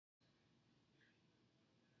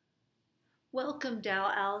Welcome,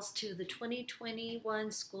 Dowells, to the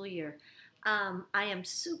 2021 school year. I am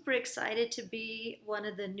super excited to be one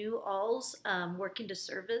of the new alls working to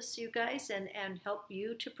service you guys and help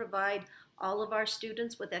you to provide all of our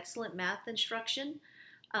students with excellent math instruction.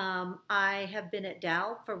 I have been at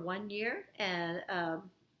Dowell for 1 year and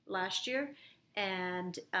last year,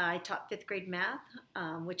 and I taught fifth grade math,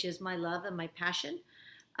 which is my love and my passion.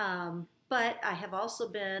 But I have also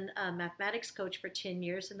been a mathematics coach for 10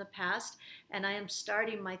 years in the past, and I am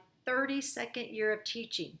starting my 32nd year of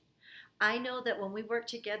teaching. I know that when we work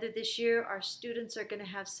together this year, our students are going to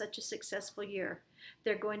have such a successful year.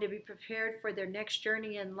 They're going to be prepared for their next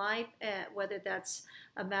journey in life, whether that's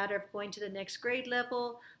a matter of going to the next grade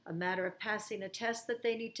level, a matter of passing a test that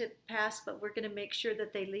they need to pass, but we're going to make sure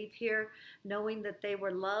that they leave here knowing that they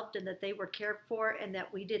were loved and that they were cared for and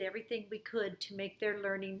that we did everything we could to make their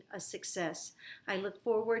learning a success. I look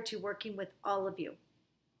forward to working with all of you.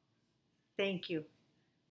 Thank you.